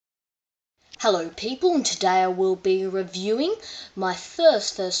Hello people, and today I will be reviewing my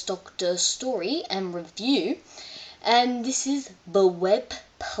first Doctor story and review, and this is The Web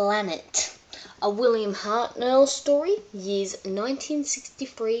Planet, a William Hartnell story, years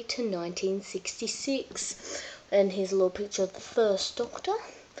 1963 to 1966. And here's a little picture of the first Doctor,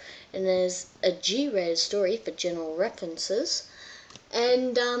 and there's a G-rated story for general references,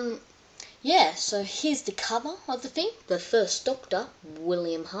 and yeah, so here's the cover of the thing. The first Doctor,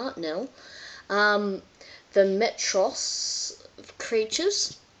 William Hartnell. The Metros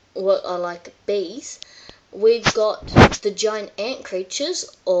creatures, what are like bees. We've got the giant ant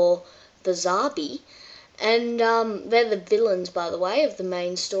creatures, or the Zarbi, and they're the villains, by the way, of the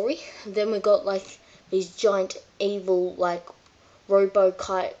main story. Then we've got like these giant evil like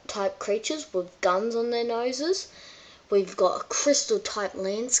robo-type creatures with guns on their noses. We've got a crystal type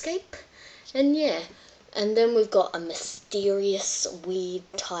landscape, and yeah, and then we've got a mysterious weird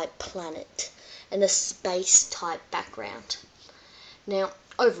type planet and a space type background. Now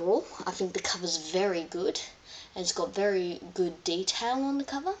overall I think the cover's very good, and it's got very good detail on the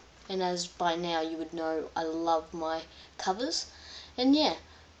cover, and as by now you would know, I love my covers. And yeah,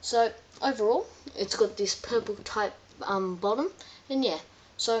 so overall it's got this purple type bottom, and yeah,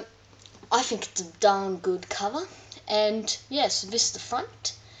 so I think it's a darn good cover. And yes, so this is the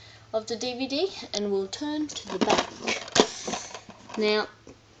front of the DVD, and we'll turn to the back. Now,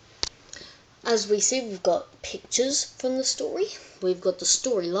 as we see, we've got pictures from the story, we've got the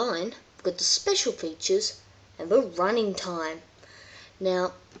storyline, we've got the special features, and the running time.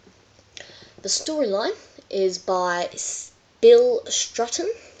 Now, the storyline is by Bill Strutton,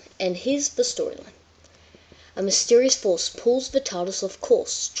 and here's the storyline. A mysterious force pulls the TARDIS off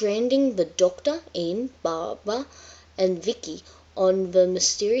course, stranding the Doctor, Ian, Barbara, and Vicky on the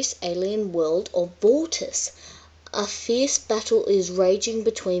mysterious alien world of Vortis. A fierce battle is raging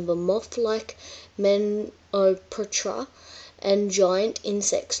between the moth-like Menopatra and giant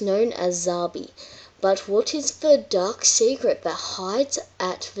insects known as Zarbi. But what is the dark secret that hides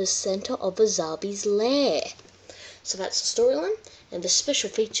at the center of a Zarbi's lair? So that's the storyline, and the special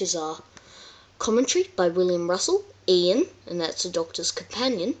features are commentary by William Russell, Ian, and that's the Doctor's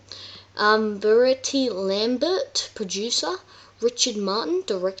companion, Verity Lambert, producer, Richard Martin,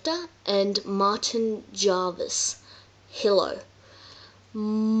 director, and Martin Jarvis, Hillo.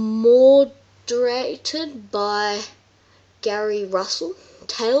 Moderated by Gary Russell.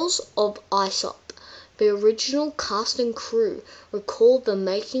 Tales of Aesop. The original cast and crew recall the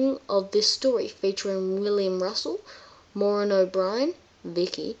making of this story, featuring William Russell, Maureen O'Brien,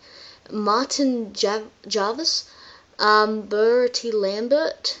 Vicky, Martin Jarvis, Verity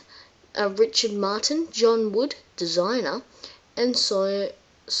Lambert, Richard Martin, John Wood, designer, and Sonia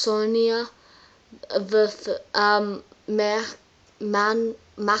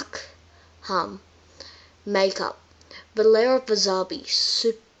Mackham, makeup. The Lair of the Zarbi,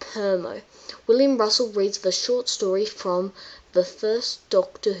 Supermo. William Russell reads the short story from the first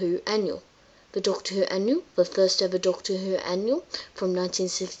Doctor Who annual. The Doctor Who Annual, the first ever Doctor Who Annual from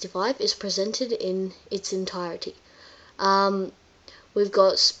 1965, is presented in its entirety. We've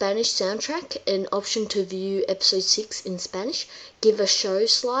got Spanish soundtrack, an option to view episode 6 in Spanish, Give a Show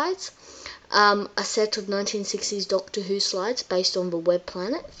slides, a set of 1960s Doctor Who slides based on The Web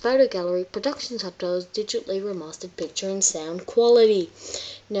Planet, photo gallery, production subtitles, digitally remastered picture and sound quality.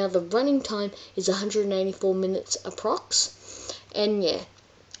 Now the running time is 184 minutes approx, and yeah,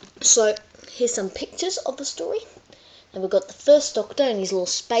 so here's some pictures of the story. And we've got the first Doctor in his little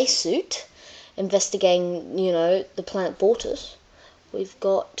spacesuit investigating, the planet Vortis. We've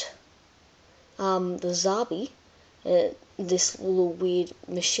got the Zarbi, this little weird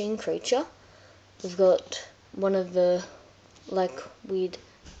machine creature. We've got one of the weird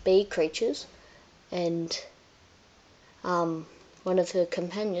bee creatures, and one of her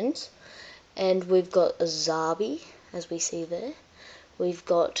companions. And we've got a Zarbi, as we see there. We've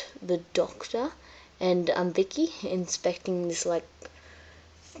got the Doctor and Vicky inspecting this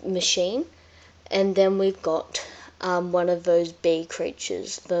machine, and then we've got one of those bee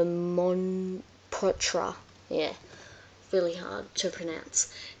creatures, the Monopatra. Yeah, really hard to pronounce.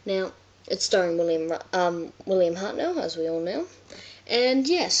 Now it's starring William Hartnell, as we all know. And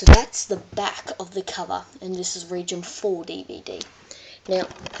yeah, so that's the back of the cover, and this is Region 4 DVD. Now,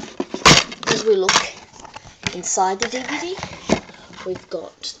 as we look inside the DVD, we've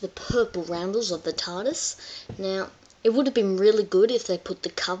got the purple roundels of the TARDIS. Now, it would have been really good if they put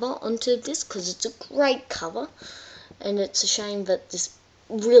the cover onto this, because it's a great cover, and it's a shame that this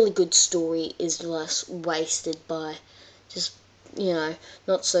really good story is just wasted by just,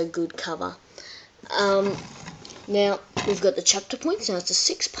 not so good cover. Now, we've got the chapter points. Now, it's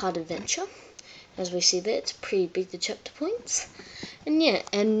a 6-part adventure. As we see there, it's pretty big, the chapter points. And yeah,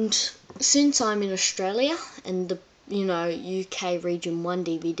 and since I'm in Australia and the UK Region 1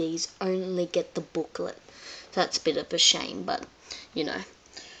 DVDs only get the booklet, that's a bit of a shame, but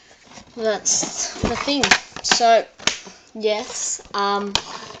that's the thing. So yes,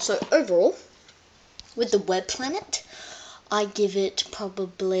 so overall with the Web Planet, I give it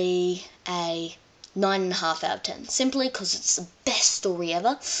probably a 9.5 out of 10, simply because it's the best story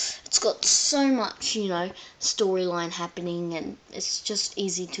ever. It's got so much, storyline happening, and it's just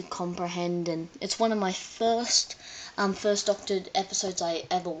easy to comprehend, and it's one of my first Doctor episodes I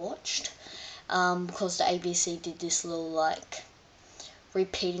ever watched, because the ABC did this little,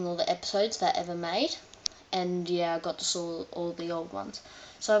 repeating all the episodes they ever made, and yeah, I got to saw all the old ones.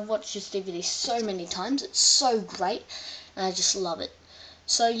 So I've watched this DVD so many times, it's so great, and I just love it.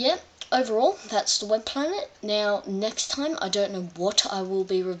 So yeah, overall, that's the Web Planet. Now, next time, I don't know what I will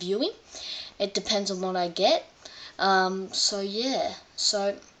be reviewing. It depends on what I get. So yeah,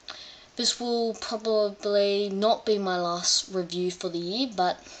 so this will probably not be my last review for the year,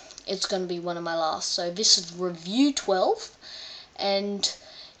 but it's going to be one of my last. So this is review 12, and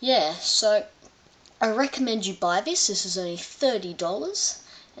yeah, so I recommend you buy this. This is only $30,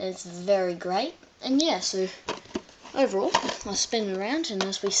 and it's very great. And yeah, so overall, I spin it around, and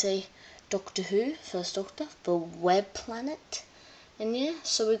as we see, Doctor Who, First Doctor, the Web Planet, and yeah,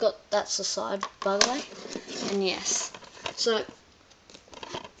 so we got, that's the side, by the way, and yes, so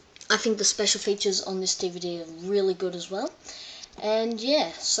I think the special features on this DVD are really good as well, and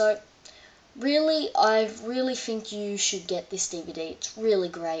yeah, so really, I really think you should get this DVD. It's really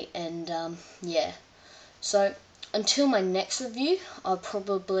great, and yeah, so until my next review, I'll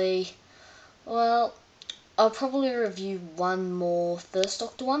probably review one more First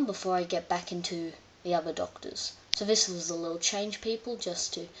Doctor one before I get back into the other Doctors. So this was a little change, people,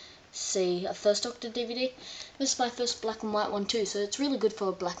 just to see a First Doctor DVD. This is my first black and white one too, so it's really good for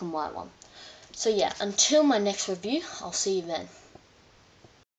a black and white one. So yeah, until my next review, I'll see you then.